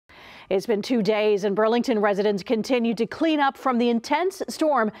It's been 2 days and Burlington residents continue to clean up from the intense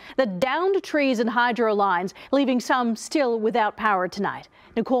storm that downed trees and hydro lines, leaving some still without power tonight.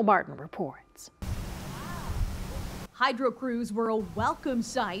 Nicole Martin reports. Hydro crews were a welcome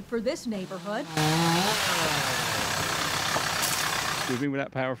sight for this neighborhood. We've been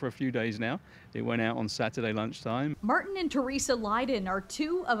without power for a few days now. It went out on Saturday lunchtime. Martin and Theresa Lydon are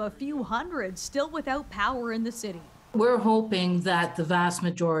two of a few hundred still without power in the city. We're hoping that the vast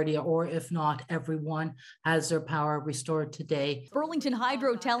majority, or if not everyone, has their power restored today. Burlington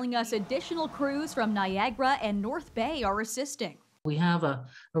Hydro telling us additional crews from Niagara and North Bay are assisting. We have a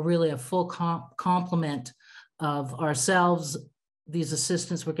really full complement of ourselves, these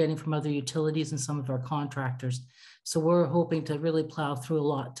assistance we're getting from other utilities and some of our contractors. So we're hoping to really plow through a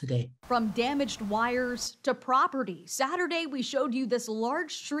lot today. From damaged wires to property. Saturday, we showed you this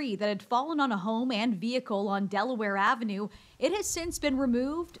large tree that had fallen on a home and vehicle on Delaware Avenue. It has since been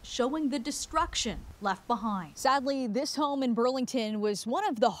removed, showing the destruction left behind. Sadly, this home in Burlington was one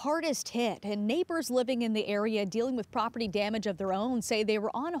of the hardest hit, and neighbors living in the area dealing with property damage of their own say they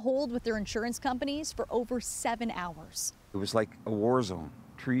were on hold with their insurance companies for over 7 hours. It was like a war zone,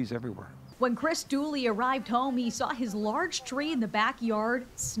 trees everywhere. When Chris Dooley arrived home, he saw his large tree in the backyard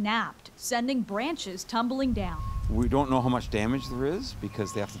snapped, sending branches tumbling down. We don't know how much damage there is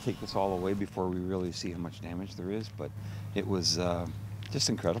because they have to take this all away before we really see how much damage there is, but it was just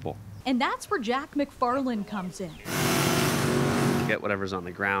incredible. And that's where Jack McFarland comes in. Get whatever's on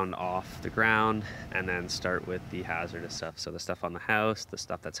the ground off the ground and then start with the hazardous stuff. So the stuff on the house, the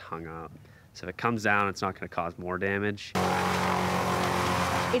stuff that's hung up. So if it comes down, it's not going to cause more damage.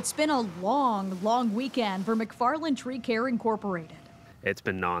 It's been a long weekend for McFarland Tree Care Incorporated. It's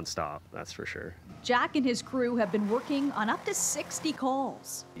been nonstop, that's for sure. Jack and his crew have been working on up to 60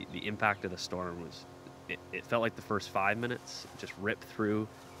 calls. The impact of the storm was, it felt like the first 5 minutes, it just ripped through,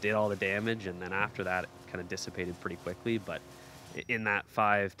 did all the damage, and then after that, it kind of dissipated pretty quickly. But in that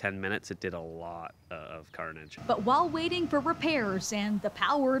 5-10 minutes, it did a lot of carnage. But while waiting for repairs and the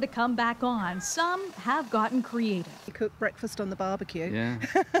power to come back on, some have gotten creative. You cook breakfast on the barbecue. Yeah,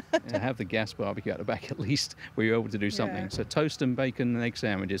 have the gas barbecue at the back at least, where you're able to do something. Yeah. So toast and bacon and egg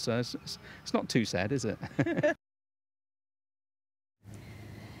sandwiches, so it's not too sad, is it?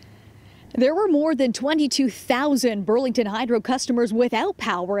 There were more than 22,000 Burlington Hydro customers without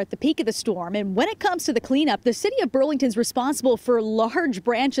power at the peak of the storm. And when it comes to the cleanup, the city of Burlington's responsible for large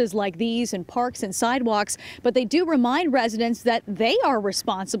branches like these in parks and sidewalks. But they do remind residents that they are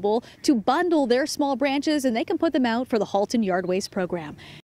responsible to bundle their small branches and they can put them out for the Halton Yard Waste program.